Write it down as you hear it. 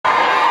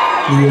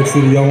New York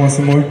City, y'all want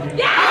some more?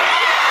 Yeah!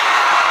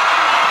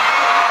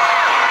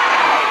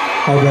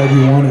 How bad do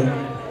you want it?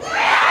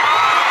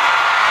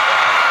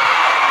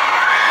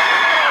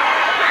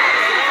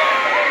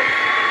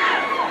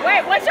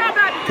 Wait, what y'all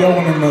about to do? Y'all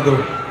want another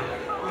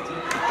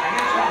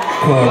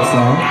KARD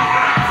song?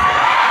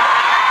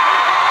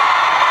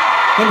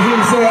 Let me hear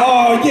you say,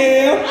 oh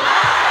yeah!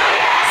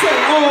 Say,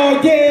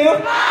 oh yeah!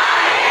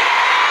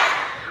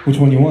 Which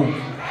one you want?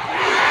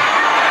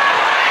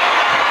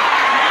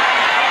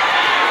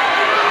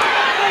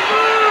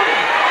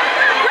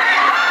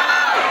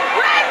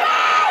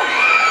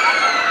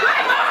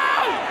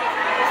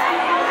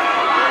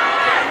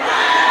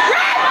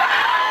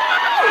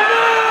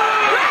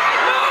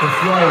 If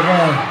y'all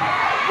want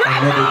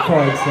another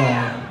KARD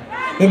song,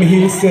 let me hear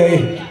you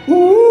say,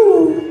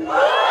 ooh.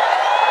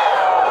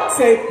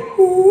 Say,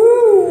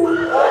 ooh.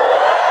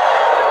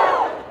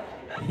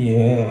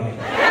 Yeah.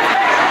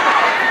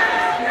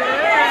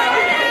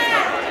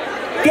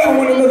 Y'all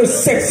want another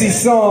sexy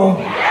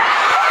song?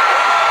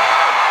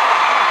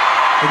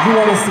 If you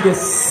want us to get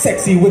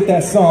sexy with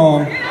that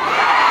song, if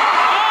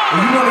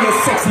you want to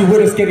get sexy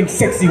with us getting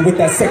sexy with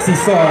that sexy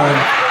song,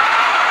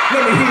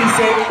 let me hear you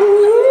say, ooh.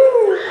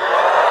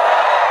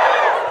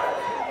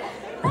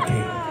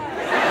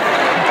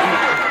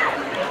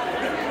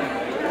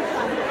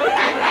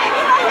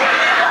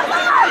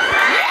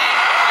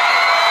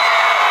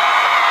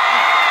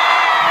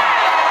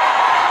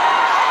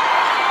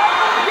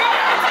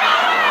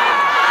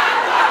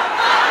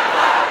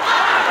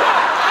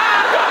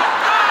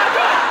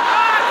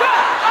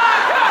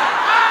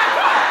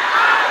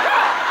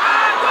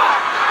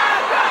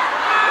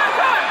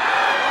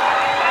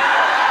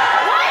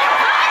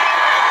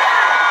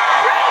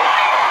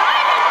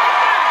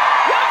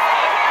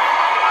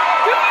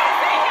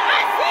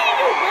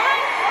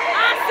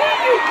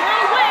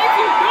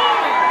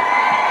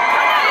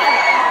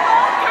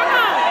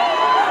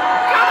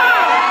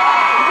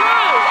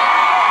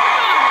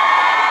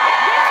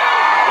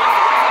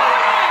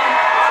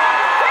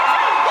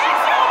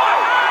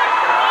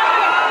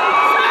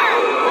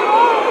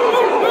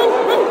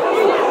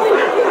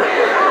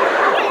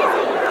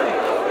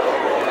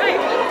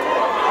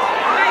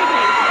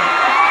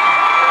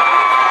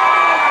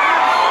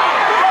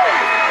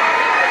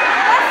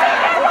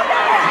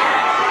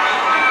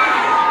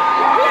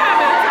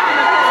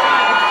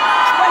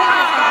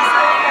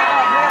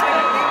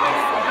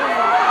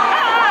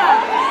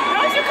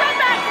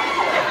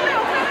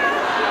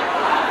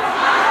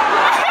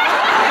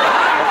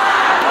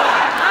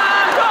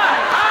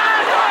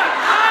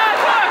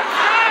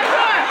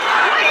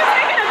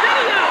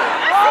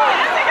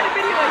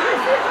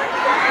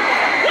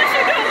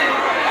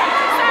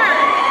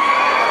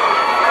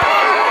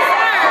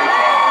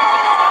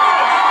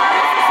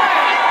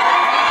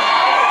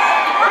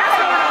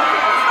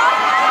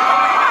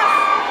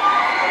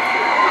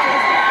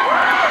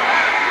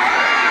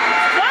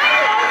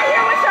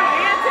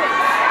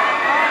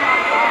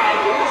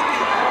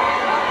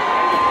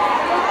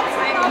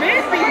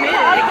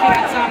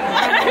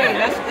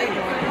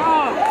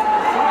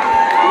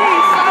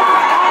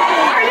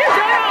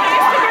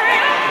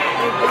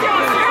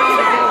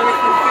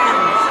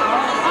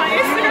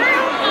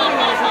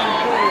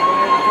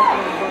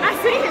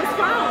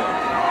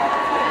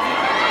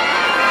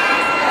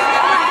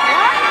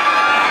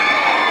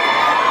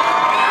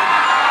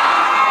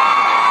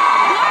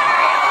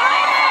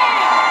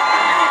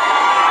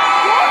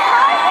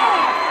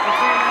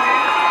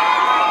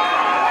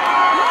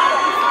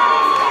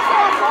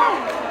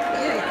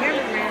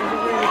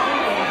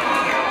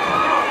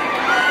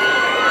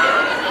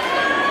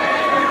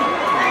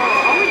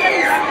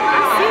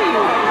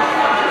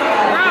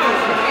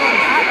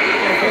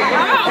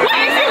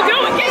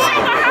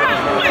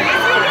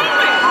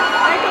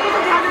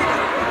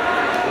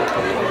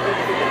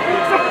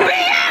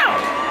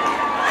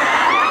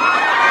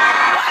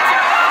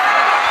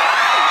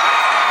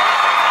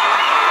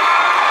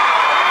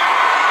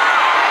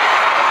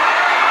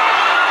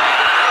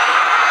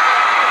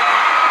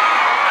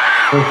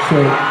 So,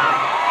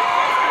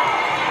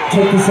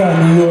 check this out,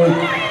 New York.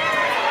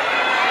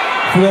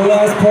 For the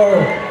last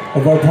part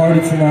of our party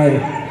tonight,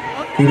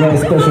 we got a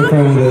special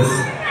friend with us.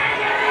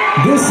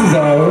 This is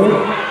our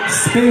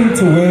spin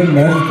to win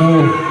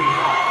magical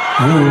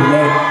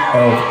roulette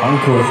of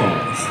Encore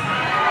songs.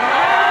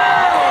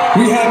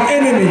 We have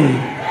Enemy,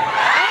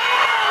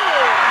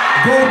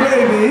 Go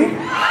Baby,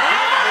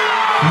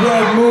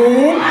 Red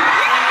Moon,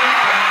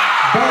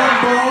 Bomb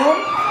Bomb,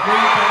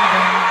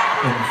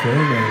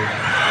 Inferno.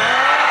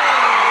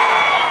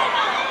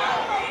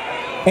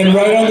 And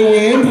Right on the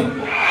Wind.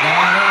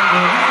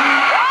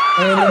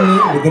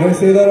 And did I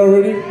say that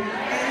already?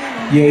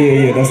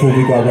 Yeah, that's what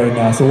we got right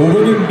now. So what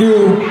we're gonna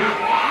do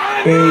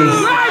is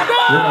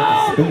we're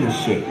about to spin this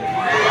shit.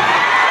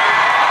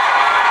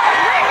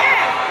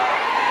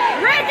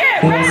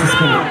 Who wants to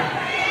spin it?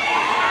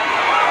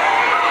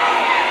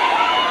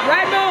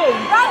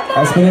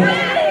 I'll spin it?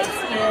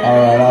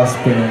 Alright, I'll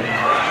spin it.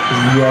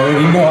 You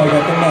already know I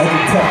got the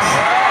magic touch.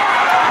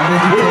 I'm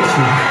gonna touch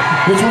you.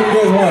 Which one do you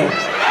guys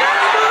want?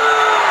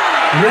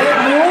 Red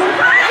Moon?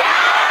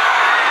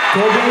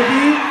 Go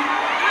baby?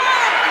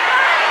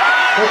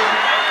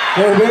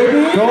 Go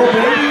baby? Go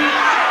baby?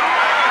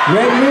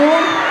 Red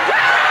Moon?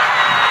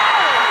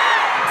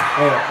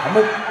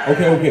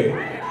 Okay.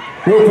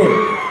 Real quick.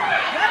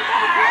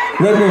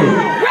 Red Moon.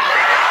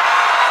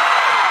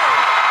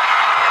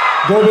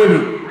 Go baby.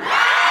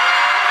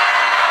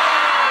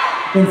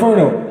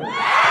 Inferno.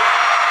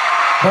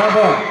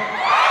 Baba.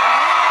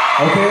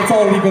 Okay, it's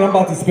all even. I'm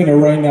about to spin it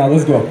right now.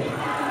 Let's go.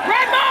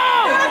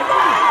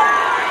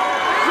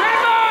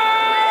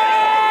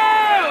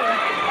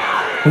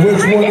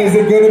 Which one is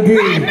it gonna be?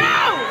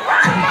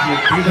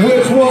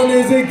 Which one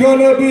is it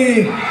gonna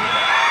be?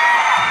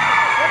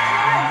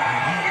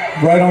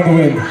 Right on the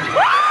wind.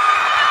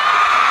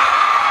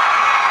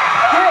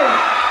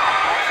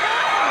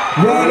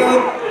 Right on.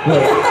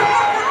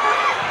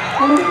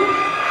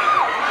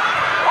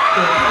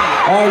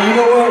 Alright, you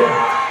know what?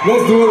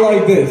 Let's do it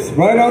like this.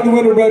 Right on the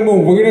wind of Red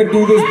Moon. We're gonna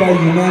do this by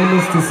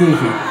unanimous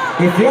decision.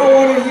 If y'all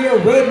wanna hear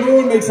Red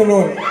Moon, make some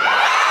noise.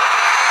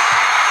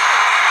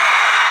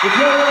 If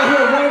y'all want to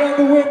hear Right on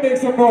the Wind, make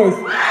some noise.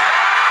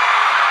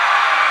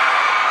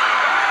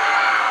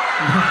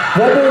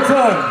 One more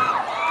time.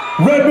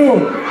 Red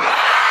Moon.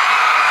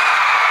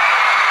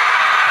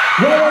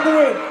 Right on the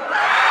Wind.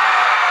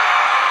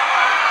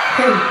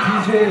 Hey,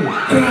 DJ.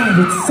 God,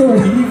 it's so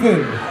even.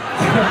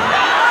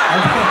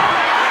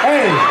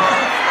 Hey.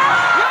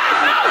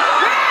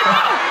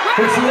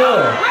 혹시요.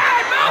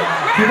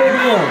 기범이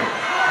형.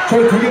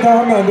 저희 두 개 다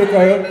하면 안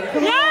될까요?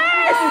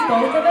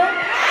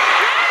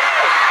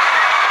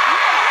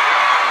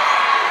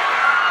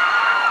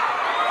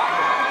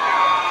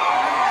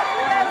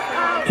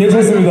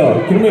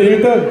 괜찮습니다. 그러면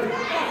일단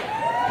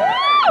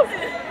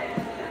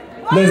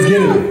Let's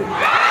get it.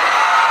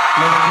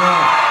 Let's go.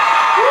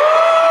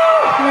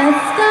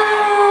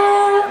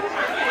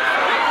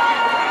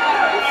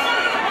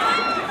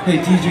 Hey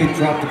DJ,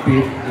 drop the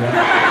beat. Yeah.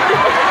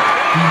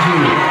 DJ,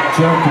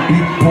 drop the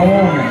beat.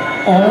 Boom.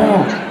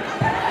 Oh.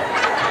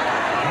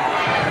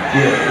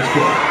 Yeah, let's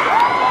go.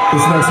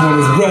 This next one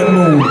is Red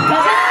Moon.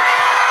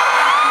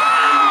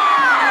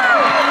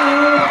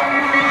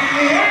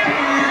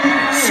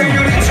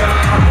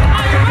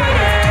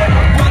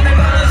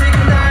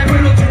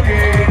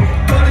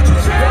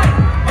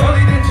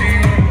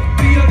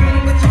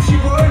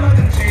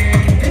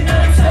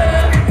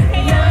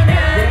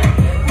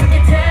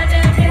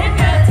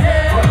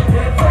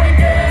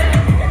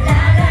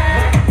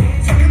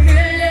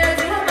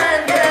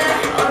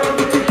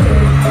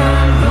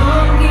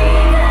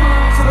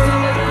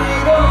 이상하게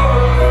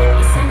뜨거워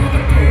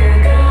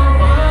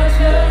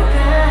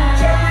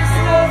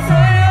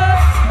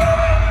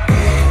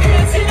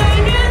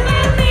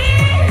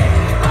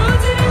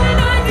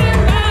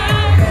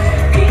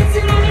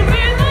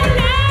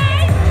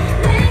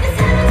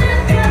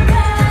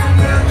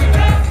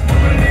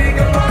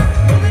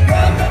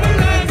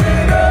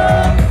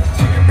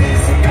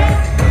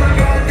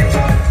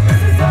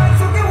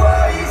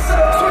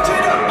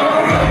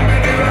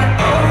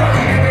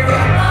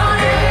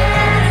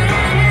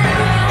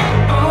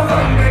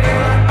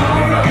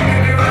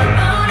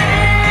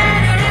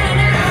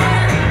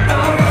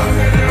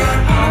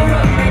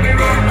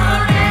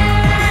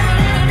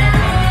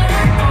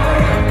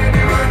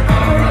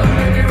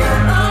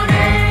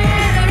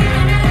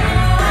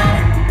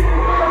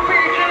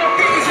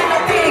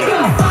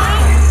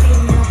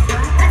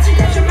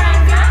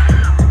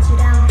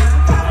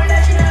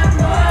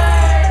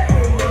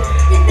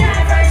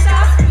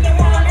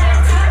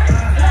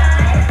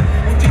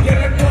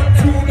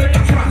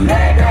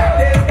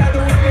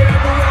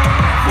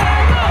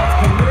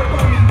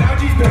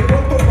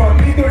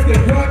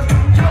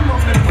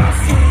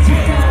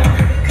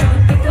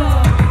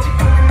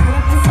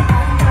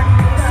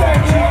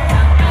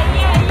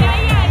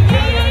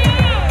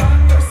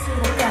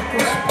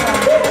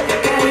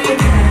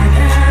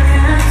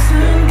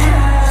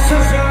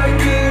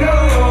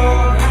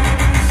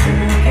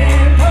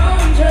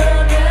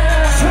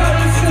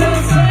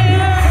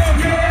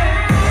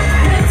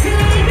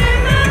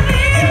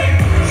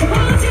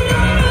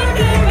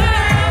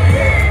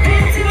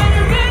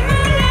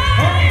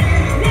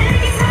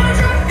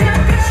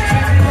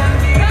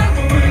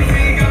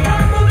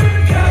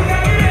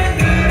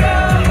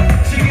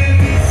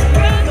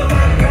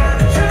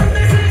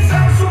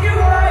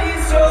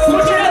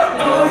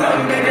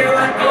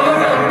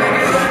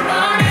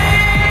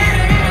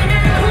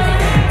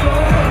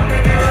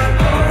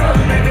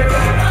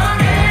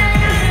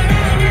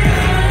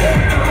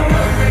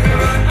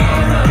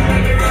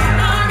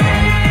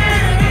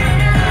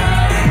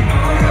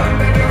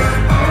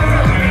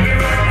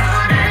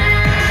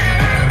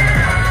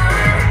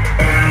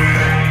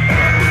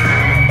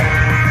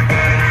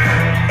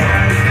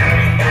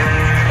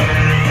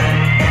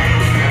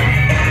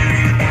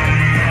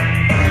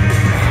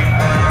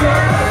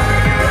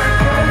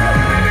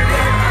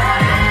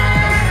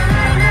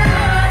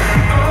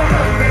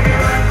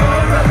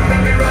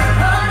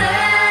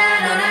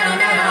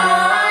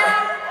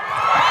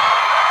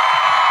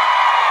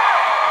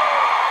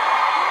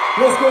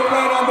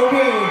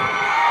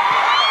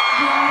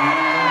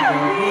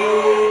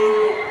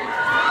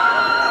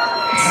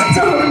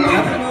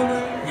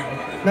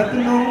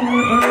Nothing on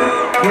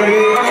earth, way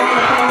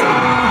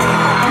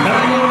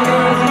nothing on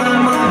earth,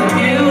 나만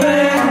기울래.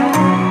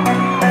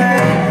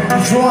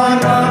 좋아,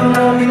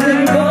 넌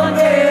믿는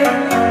건데,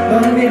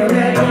 넌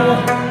밀어내도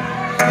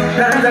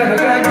난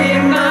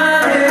다가가기만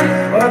해.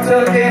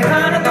 어떻게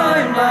하나 더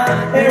임마,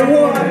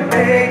 애원을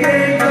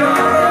내게 넌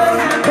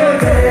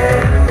그대.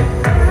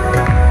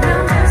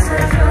 난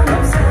자세가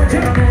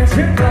없어지는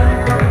시간.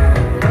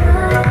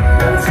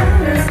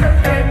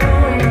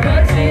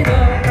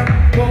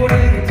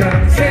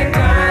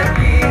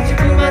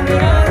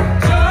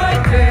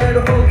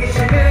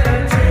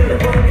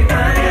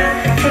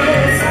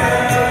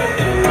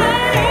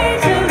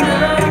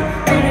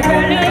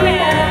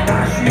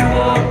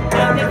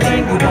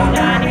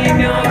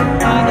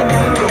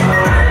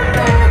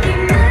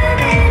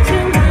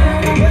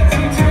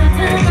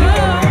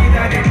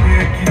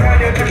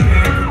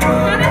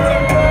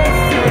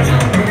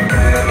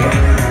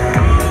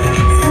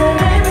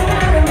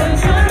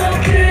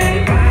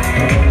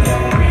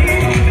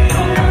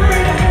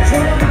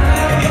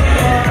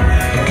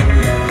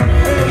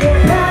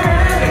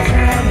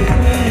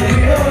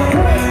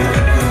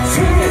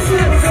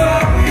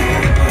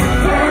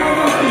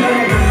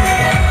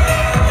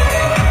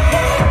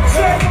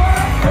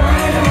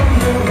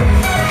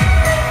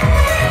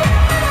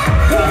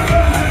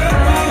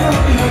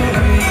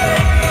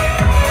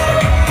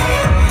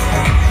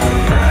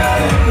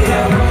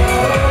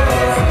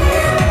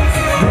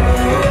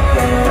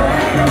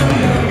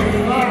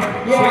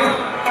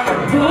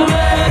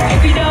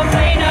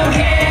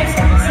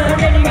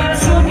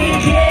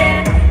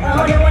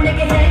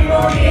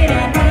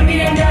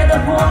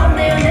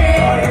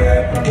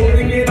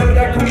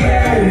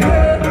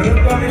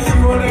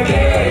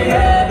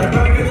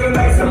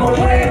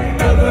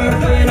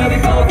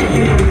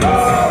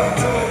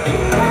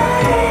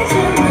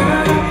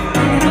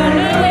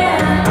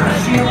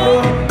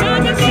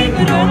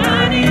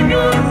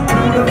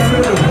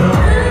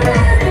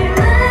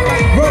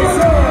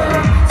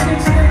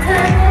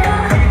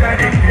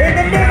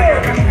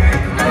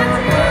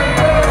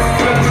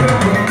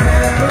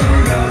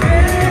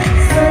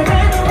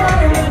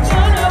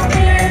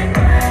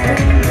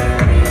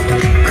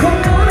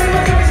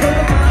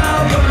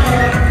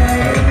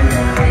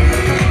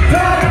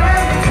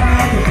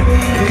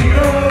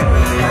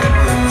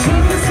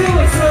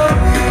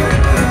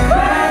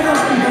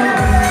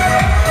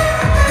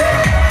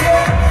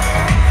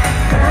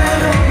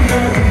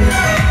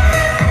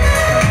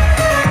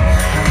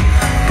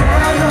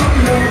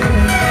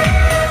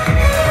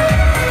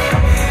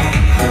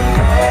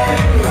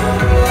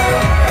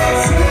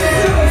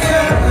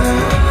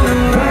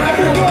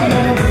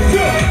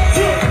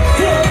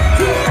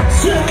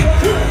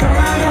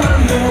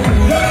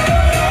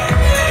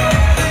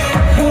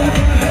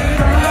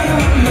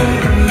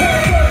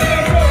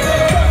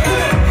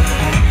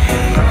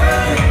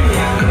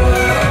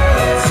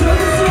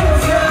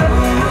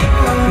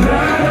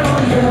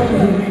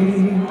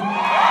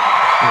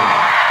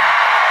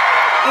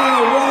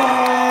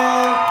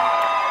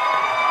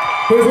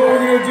 Here's what we're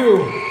gonna do.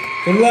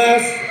 The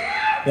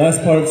last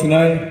part of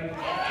tonight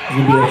is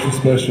gonna be extra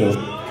special.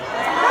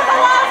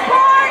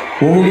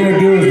 What we're gonna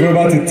do is we're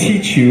about to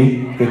teach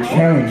you the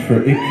challenge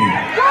for Icky.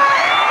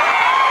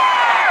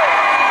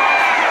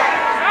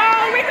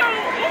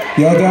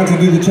 Y'all down to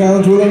do the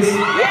challenge with us?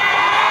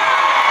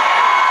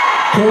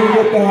 Can we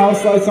get the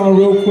house lights on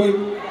real quick?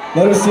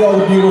 Let us see all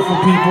the beautiful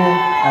people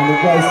on the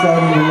right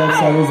side and the left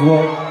side as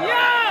well.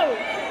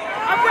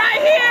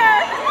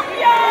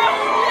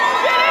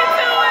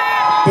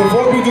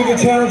 Before we do the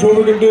challenge, what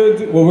we're gonna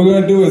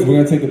do is we're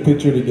gonna take a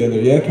picture together.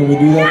 Yeah, can we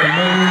do that for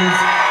memories?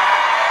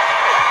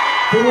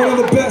 For one of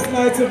the best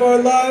nights of our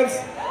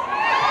lives.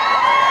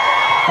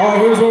 All right,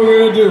 here's what we're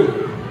gonna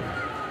do.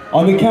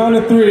 On the count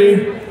of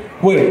 3.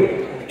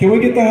 Wait, can we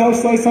get the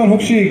house lights on?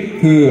 혹시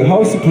그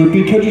하우스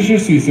불빛 켜주실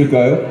수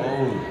있을까요?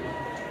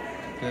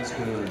 That's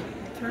good.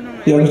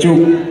 양쪽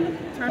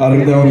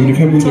아름다운 우리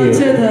팬분들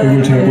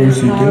얼굴 잘 보일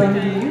수 있게.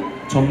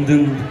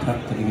 점등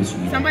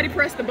부탁드리겠습니다. Somebody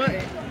press the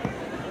button.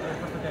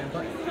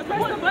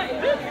 Press the button.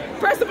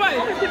 Press the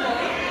button.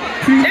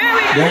 There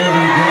we go. There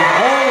we go.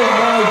 Oh my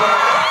God.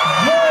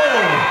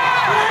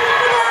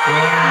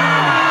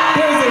 Wow.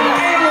 There's an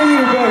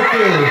alien back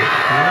there.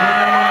 Wow.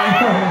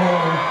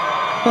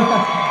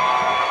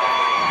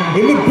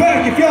 In the back,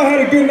 if y'all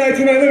had a good night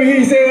tonight, let me hear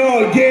you say it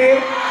all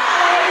again.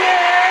 Oh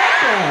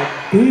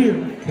yeah.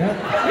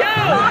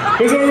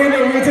 Here's what we're gonna do.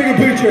 We're gonna take a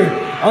picture.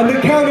 On the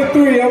count of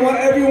 3, I want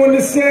everyone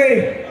to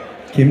say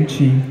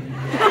kimchi.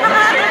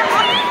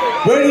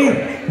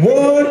 Ready?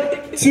 1,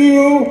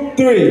 2,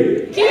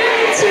 3.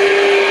 Kimchi!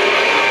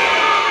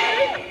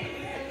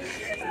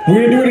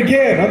 We're gonna do it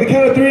again. On the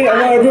count of 3, I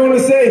want everyone to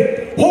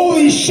say,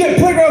 holy shit,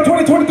 Playground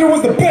 2023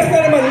 was the best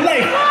night of my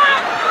life!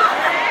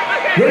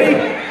 Ready?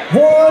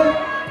 1,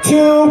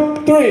 2,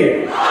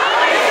 3.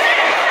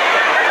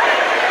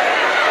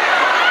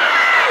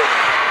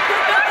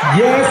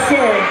 Yes,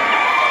 sir.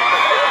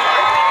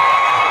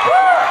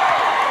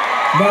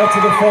 Now to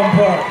the fun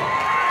part.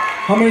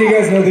 How many of you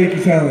guys know the Icky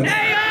Challenge?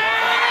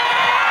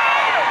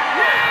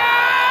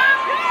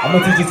 I'm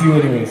gonna teach it to you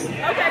anyways. Okay.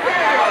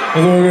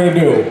 Here's what we're gonna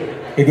do.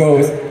 It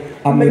goes,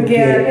 I'ma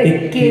get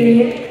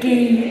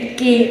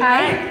icky, I.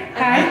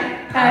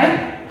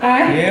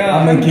 Yeah.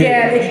 I'ma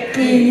get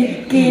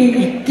icky,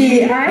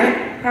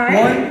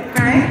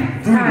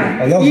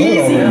 Oh, y'all know it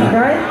already.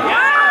 right?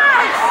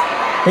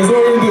 Here's what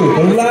we're gonna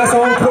do. The last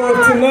encore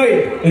of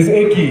tonight is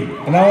Icky.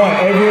 And I want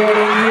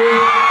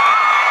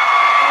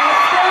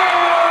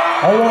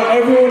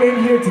everyone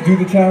in here to do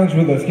the challenge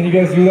with us. Can you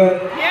guys do that?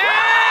 Yeah!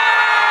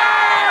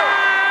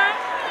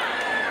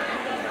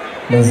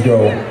 Let's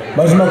go.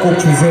 마지막 곡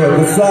주세요.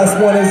 This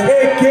last one is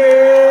Icky!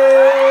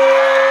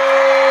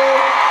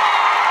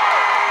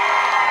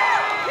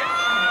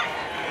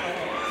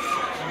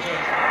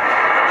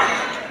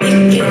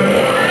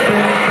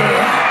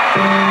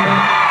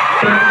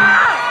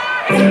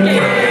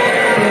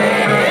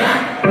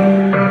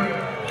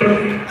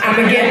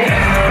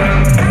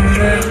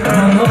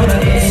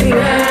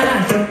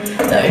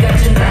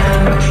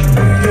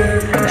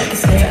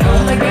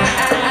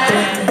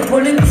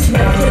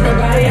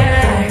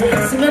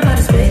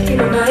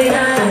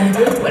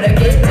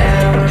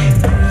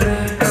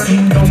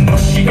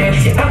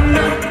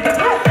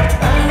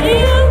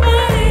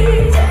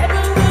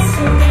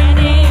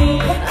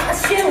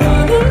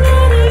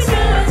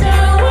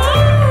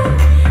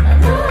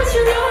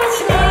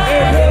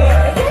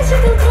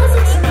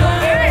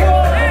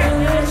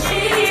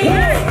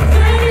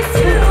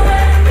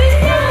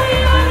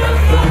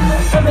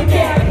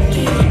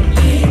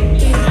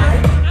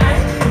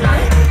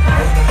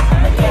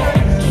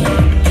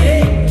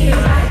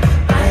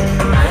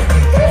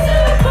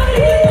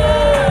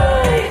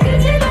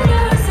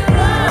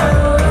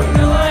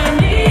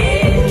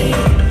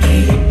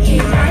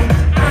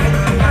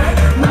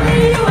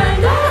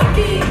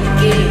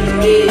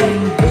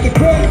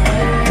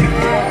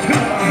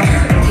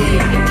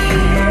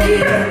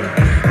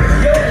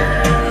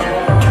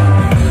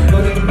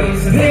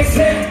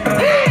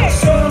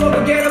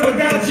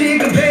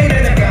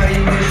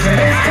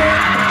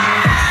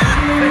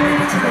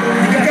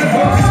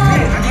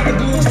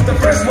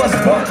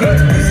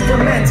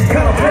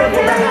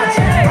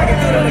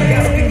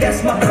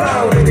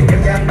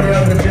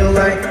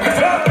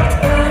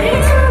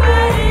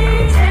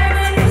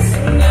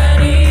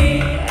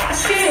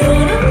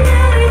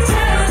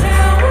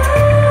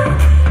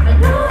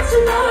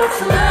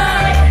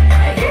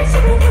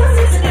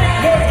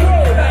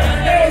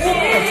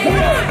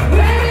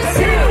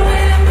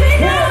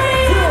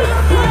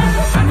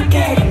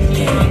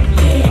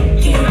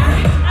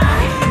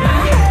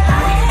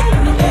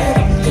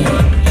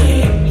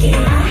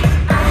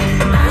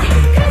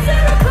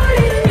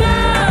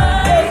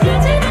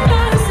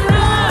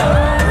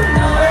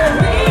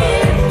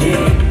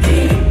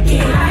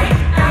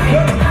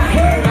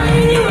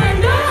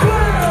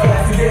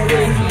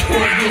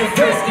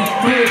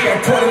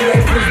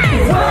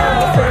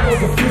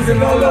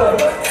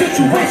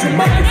 Situation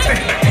might be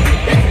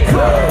changed.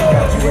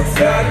 Got you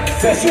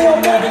excited. Said she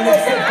won't never know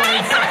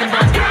something. Talking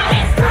about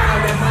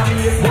style and mommy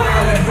is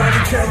wild and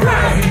Ronnie can't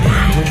rise and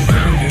you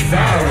when you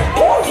desire it.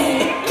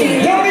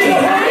 Y'all need to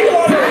hurry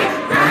on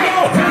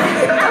it.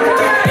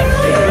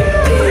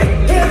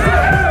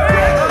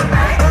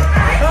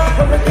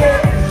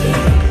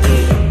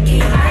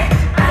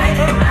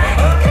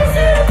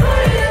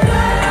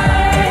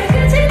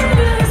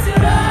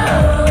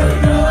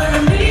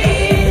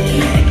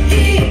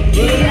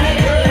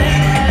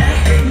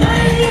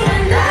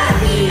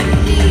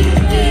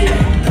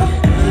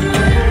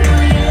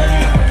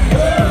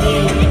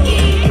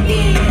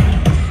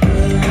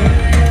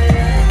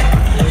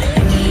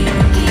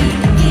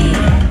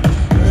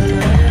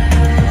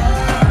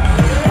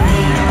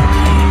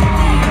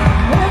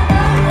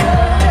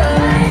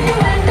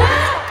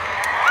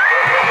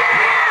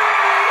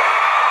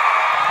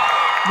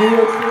 New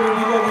York City,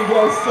 we love you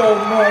guys so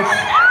much.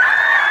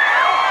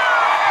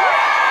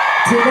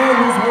 Tonight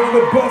was one of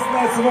the best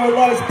nights of our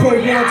lives,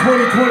 Playground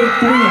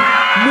 2023.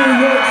 New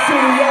York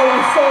City, y'all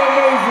are so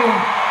amazing.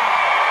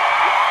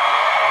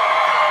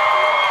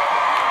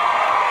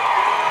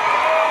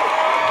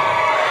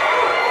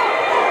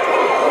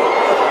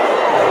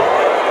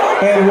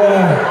 And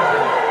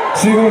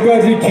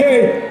지금까지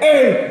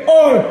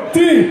KARD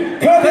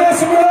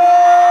카드였습니다.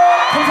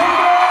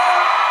 감사합니다.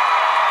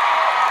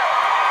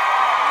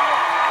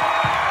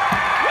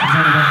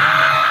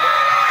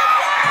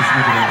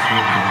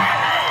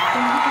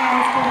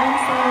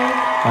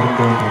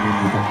 아름다운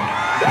밤입니다.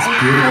 It's Such a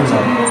beautiful beautiful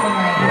night.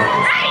 night. Yeah.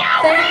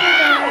 Thank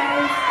you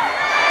guys.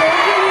 Thank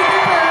you,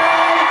 Icky.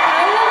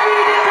 I love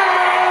you, Icky.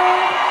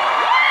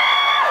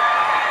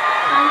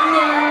 안녕.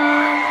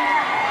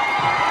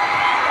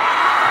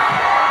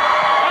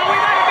 Are we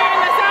gonna be in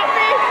the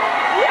selfie?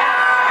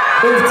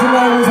 Yeah! If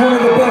tonight was one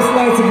of the best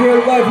nights of your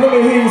life, let me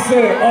hear you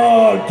say,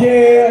 oh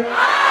yeah.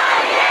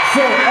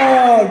 Say,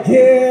 oh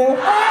yeah.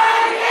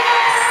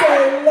 Say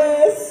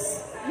less.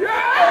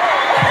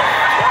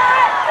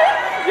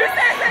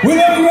 We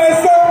love you guys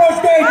so much.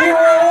 Thank you.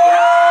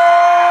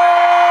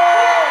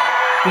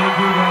 Thank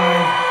you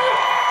guys.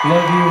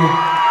 Love you.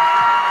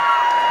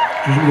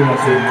 조심히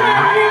가세요.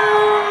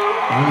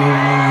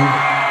 안녕.